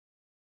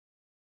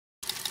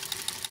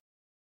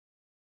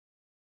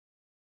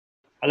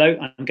Hello,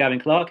 I'm Gavin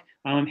Clark.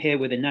 I'm here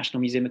with the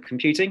National Museum of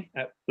Computing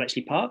at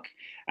Bletchley Park.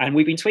 And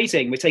we've been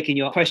tweeting. We're taking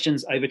your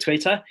questions over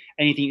Twitter.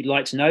 Anything you'd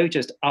like to know,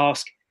 just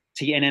ask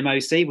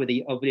TNMoC with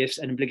the obvious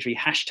and obligatory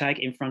hashtag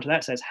in front of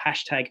that. So it's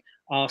hashtag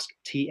ask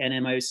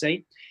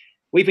TNMoC.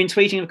 We've been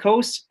tweeting, of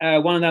course.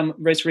 One of the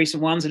most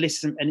recent ones,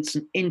 and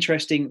some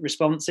interesting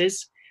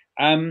responses.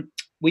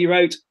 We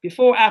wrote,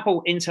 before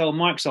Apple, Intel,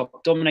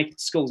 Microsoft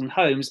dominated schools and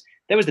homes,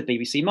 there was the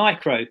BBC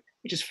Micro,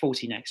 which is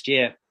 40 next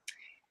year.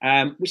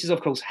 Which is,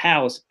 of course,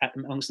 housed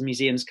amongst the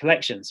museum's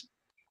collections.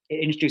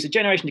 It introduced a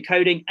generation to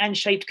coding and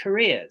shaped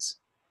careers.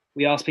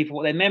 We asked people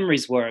what their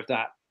memories were of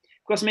that.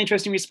 We've got some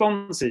interesting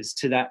responses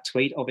to that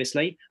tweet,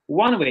 obviously,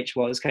 one of which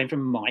came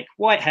from Mike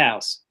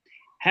Whitehouse.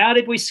 How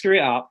did we screw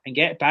it up and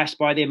get bashed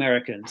by the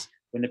Americans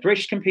when the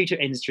British computer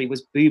industry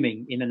was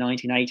booming in the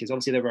 1980s?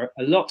 Obviously, there were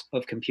a lot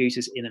of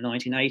computers in the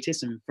 1980s.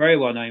 Some very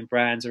well-known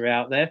brands are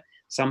out there.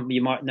 Some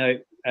you might know,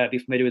 be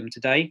familiar with them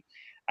today.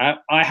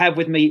 I have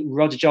with me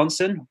Roger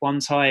Johnson,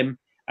 one-time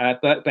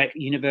Birkbeck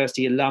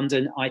University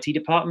London IT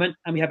department,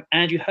 and we have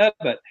Andrew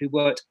Herbert, who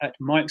worked at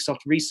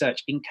Microsoft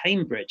Research in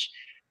Cambridge.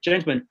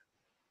 Gentlemen,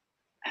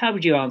 how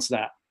would you answer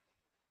that?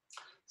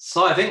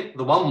 So I think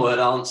the one-word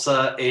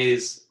answer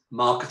is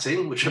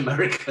marketing, which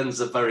Americans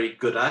are very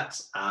good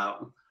at.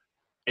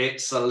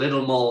 It's a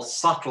little more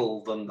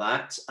subtle than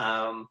that.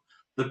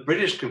 The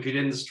British computer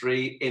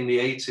industry in the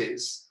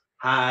 80s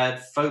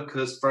had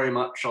focused very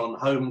much on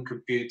home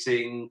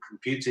computing,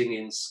 computing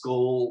in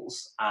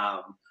schools,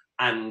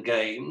 and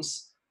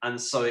games. And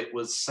so it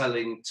was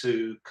selling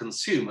to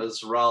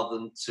consumers rather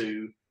than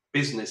to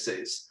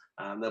businesses.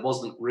 There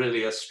wasn't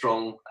really a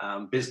strong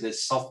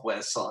business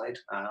software side.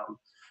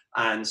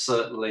 And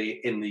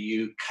certainly in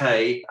the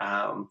UK,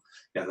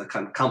 the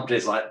kind of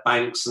companies like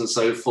banks and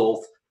so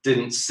forth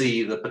didn't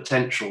see the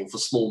potential for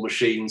small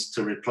machines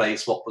to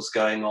replace what was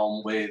going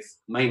on with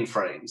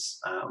mainframes.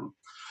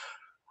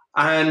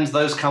 And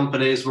those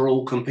companies were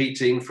all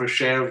competing for a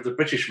share of the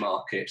British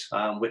market,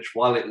 which,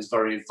 while it was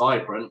very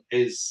vibrant,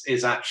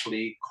 is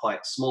actually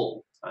quite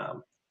small.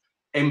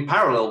 In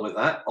parallel with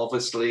that,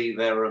 obviously,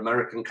 there are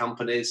American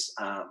companies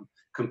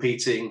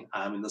competing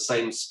in the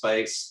same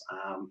space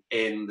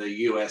in the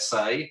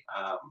USA.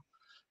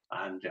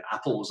 And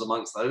Apple was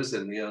amongst those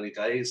in the early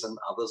days, and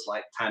others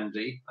like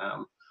Tandy.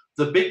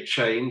 The big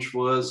change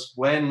was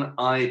when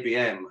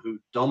IBM, who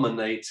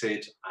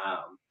dominated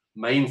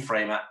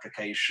mainframe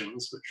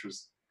applications, which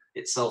was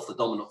itself the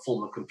dominant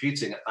form of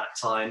computing at that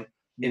time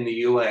in the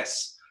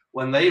US,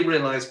 when they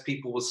realized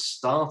people were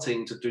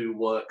starting to do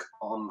work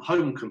on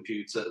home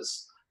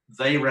computers,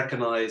 they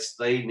recognized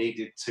they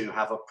needed to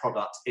have a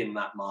product in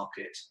that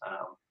market.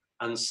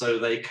 And so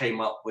they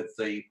came up with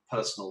the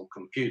personal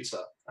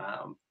computer.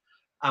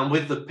 And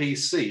with the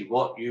PC,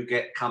 what you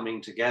get coming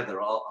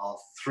together are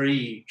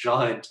three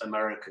giant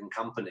American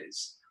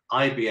companies.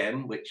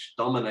 IBM, which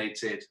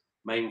dominated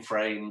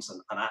mainframes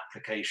and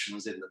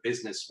applications in the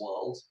business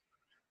world.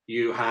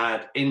 You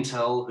had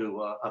Intel, who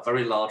were a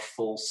very large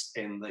force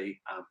in the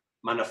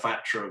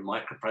manufacture of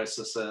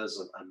microprocessors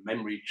and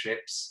memory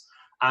chips.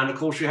 And of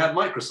course, you had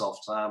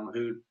Microsoft,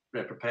 who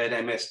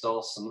prepared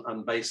MS-DOS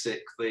and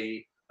BASIC,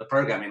 the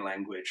programming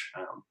language.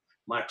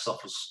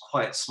 Microsoft was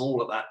quite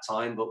small at that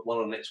time, but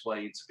well on its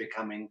way to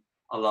becoming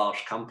a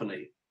large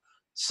company.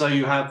 So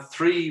you have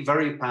three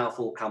very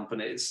powerful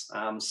companies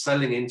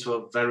selling into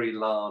a very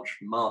large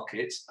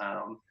market,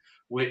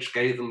 which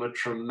gave them a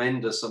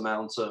tremendous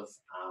amount of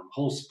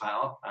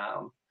horsepower.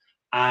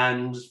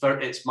 And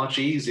it's much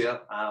easier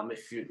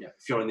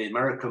if you're in the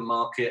American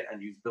market and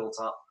you've built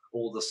up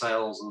all the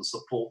sales and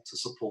support to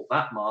support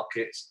that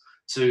market,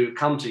 to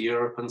come to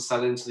Europe and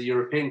sell into the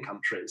European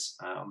countries.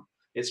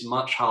 It's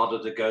much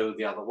harder to go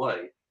the other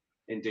way.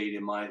 Indeed,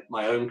 in my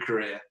own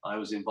career, I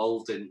was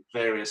involved in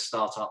various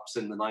startups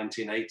in the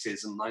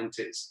 1980s and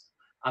 90s.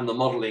 And the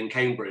model in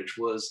Cambridge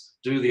was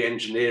do the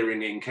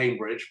engineering in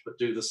Cambridge, but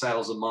do the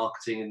sales and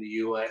marketing in the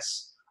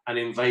US and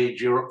invade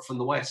Europe from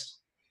the West.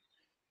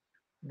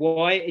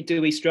 Why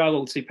do we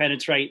struggle to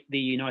penetrate the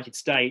United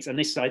States? And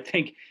this, I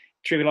think,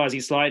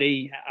 trivializing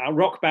slightly, our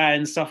rock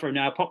bands suffer and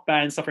our pop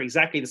bands suffer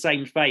exactly the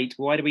same fate.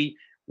 Why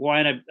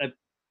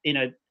in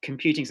a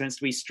computing sense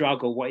do we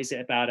struggle? What is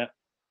it about it?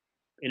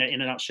 In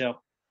a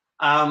nutshell?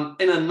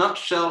 In a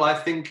nutshell, I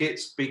think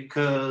it's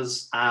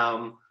because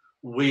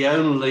we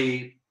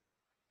only,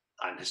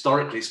 and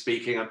historically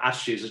speaking,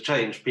 attitudes have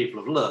changed, people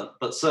have learned,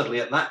 but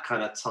certainly at that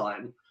kind of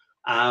time,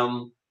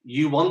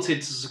 you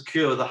wanted to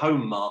secure the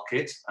home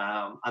market,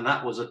 and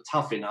that was a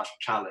tough enough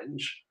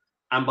challenge.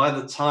 And by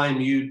the time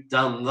you'd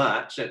done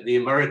that, the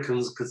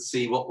Americans could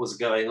see what was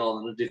going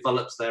on and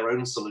developed their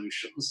own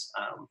solutions.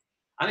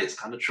 And it's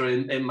kind of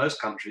true in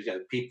most countries.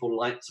 People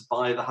like to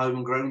buy the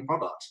homegrown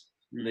product.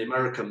 The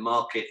American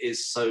market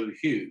is so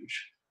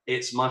huge,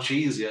 it's much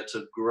easier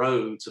to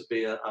grow to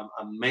be a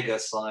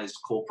mega-sized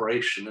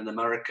corporation in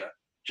America,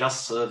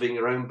 just serving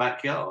your own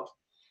backyard.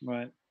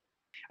 Right.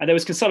 And there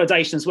was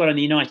consolidation as well in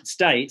the United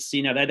States.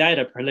 They had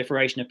a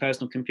proliferation of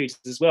personal computers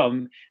as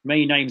well,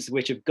 many names of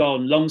which have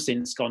long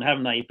since gone,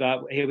 haven't they?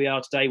 But here we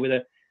are today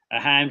with a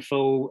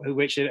handful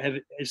which have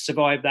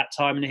survived that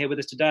time and are here with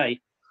us today.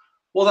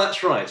 Well,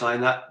 that's right. I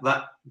mean,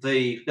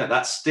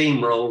 that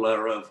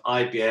steamroller of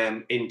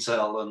IBM,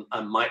 Intel,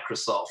 and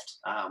Microsoft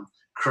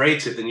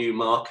created the new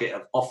market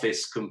of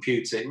office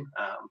computing.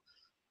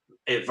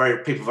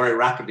 People very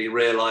rapidly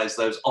realized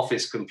those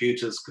office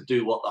computers could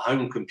do what the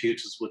home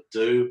computers would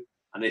do.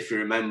 And if you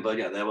remember,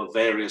 there were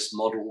various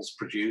models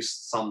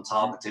produced, some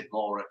targeted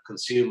more at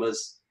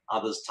consumers,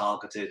 others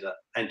targeted at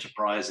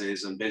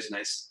enterprises and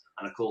business,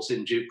 and of course,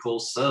 in due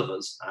course,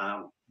 servers,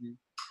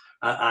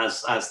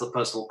 as the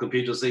personal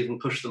computers even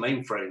pushed the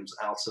mainframes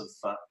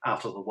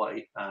out of the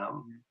way.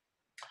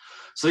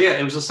 So yeah,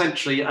 it was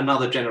essentially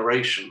another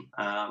generation,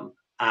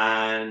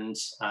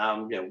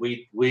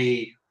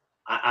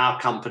 our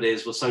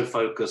companies were so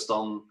focused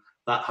on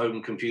that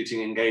home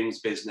computing and games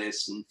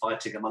business and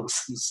fighting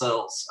amongst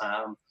themselves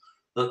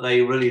that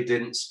they really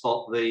didn't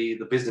spot the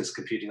business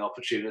computing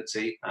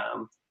opportunity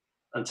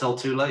until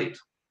too late.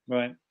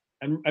 Right.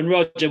 And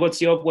Roger,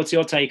 what's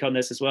your take on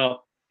this as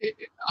well?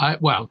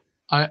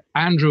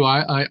 Andrew,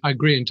 I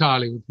agree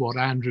entirely with what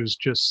Andrew's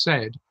just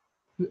said.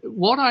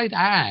 What I'd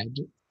add,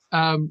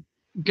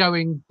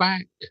 going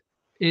back,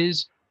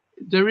 is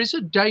there is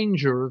a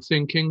danger of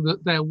thinking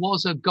that there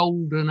was a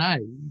golden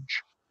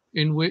age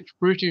in which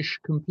British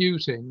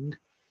computing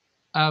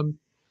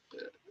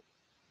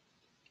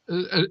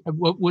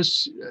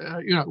was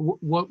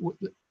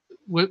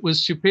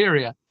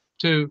superior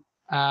to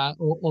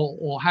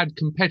or had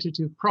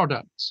competitive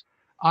products.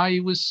 I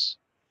was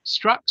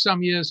struck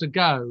some years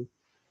ago.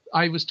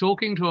 I was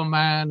talking to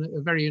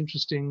a very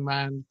interesting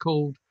man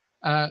called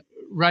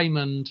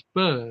Raymond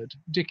Bird,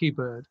 Dickie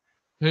Bird,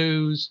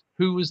 who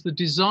was the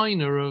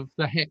designer of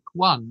the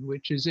HEC-1,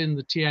 which is in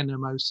the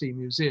TNMoC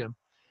museum,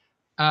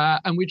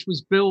 and which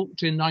was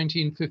built in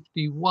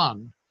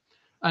 1951.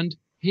 And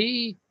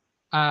he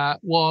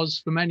was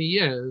for many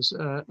years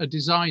a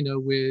designer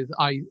with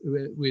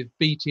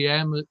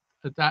BTM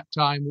at that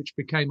time, which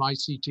became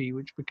ICT,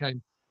 which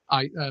became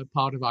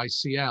part of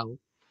ICL.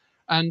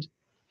 And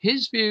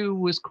his view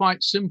was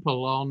quite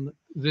simple on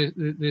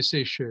this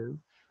issue,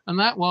 and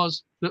that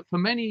was that for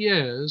many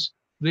years,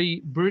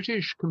 the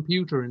British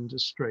computer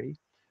industry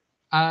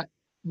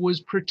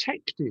was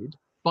protected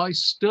by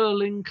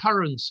sterling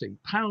currency,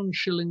 pounds,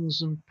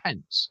 shillings, and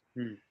pence.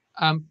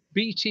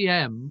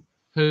 BTM,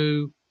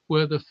 who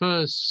were the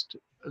first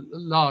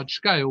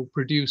large-scale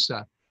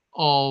producer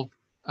of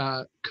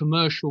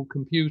commercial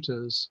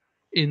computers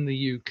in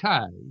the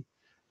UK,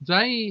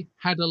 they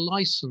had a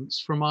license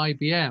from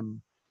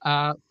IBM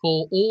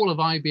for all of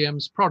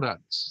IBM's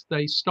products.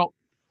 They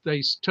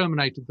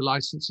terminated the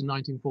license in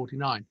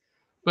 1949,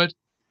 but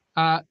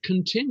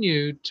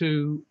continued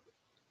to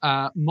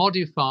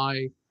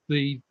modify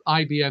the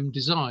IBM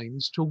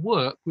designs to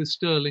work with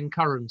sterling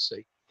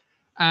currency.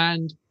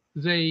 And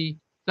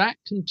that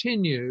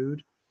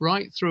continued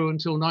right through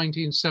until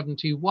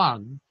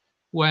 1971,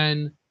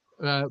 when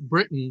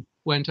Britain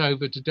went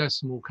over to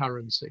decimal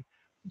currency.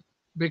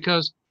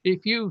 Because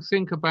if you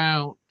think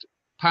about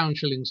pounds,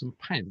 shillings, and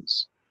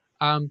pence,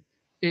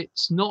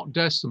 it's not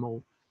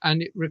decimal,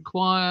 and it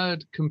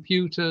required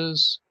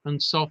computers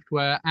and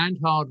software and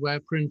hardware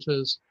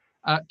printers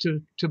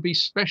to be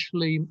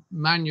specially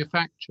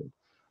manufactured.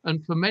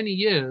 And for many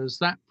years,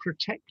 that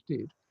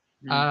protected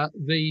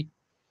the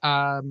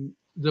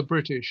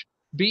British.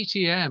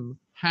 BTM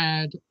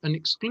had an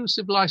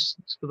exclusive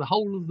license for the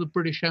whole of the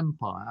British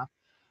Empire,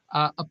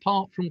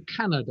 apart from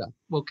Canada.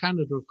 Well,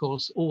 Canada, of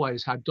course,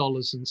 always had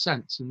dollars and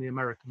cents in the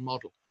American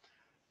model.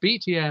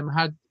 BTM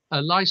had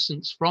a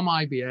license from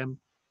IBM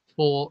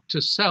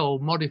to sell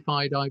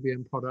modified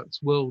IBM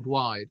products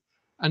worldwide.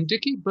 And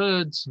Dickie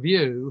Bird's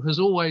view has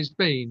always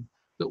been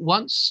that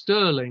once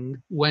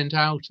sterling went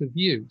out of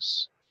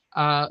use,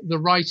 the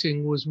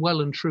writing was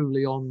well and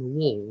truly on the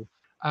wall.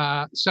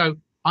 So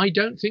I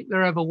don't think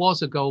there ever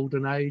was a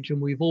golden age, and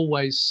we've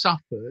always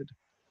suffered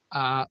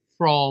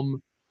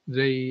from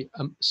the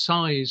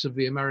size of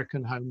the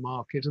American home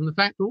market, and the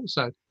fact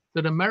also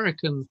that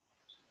American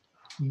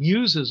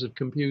users of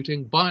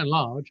computing, by and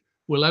large,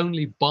 will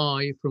only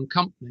buy from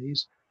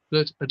companies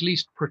that at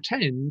least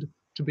pretend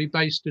to be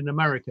based in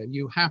America.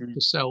 You have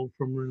to sell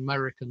from an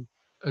American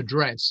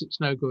address. It's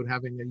no good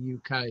having a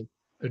UK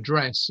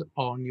address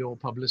on your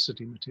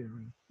publicity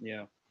material.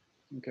 Yeah.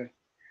 Okay.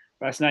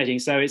 Fascinating.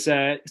 So it's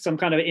some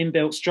kind of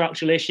inbuilt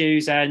structural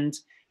issues and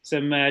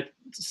some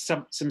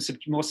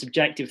more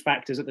subjective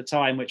factors at the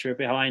time which were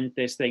behind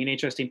this thing. An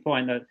interesting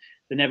point that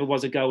there never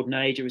was a golden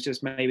age. It was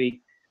just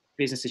maybe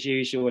business as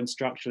usual and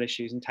structural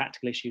issues and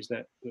tactical issues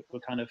that were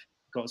kind of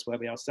got us where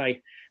we are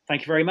today.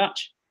 Thank you very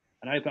much.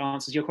 And I hope it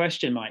answers your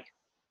question, Mike.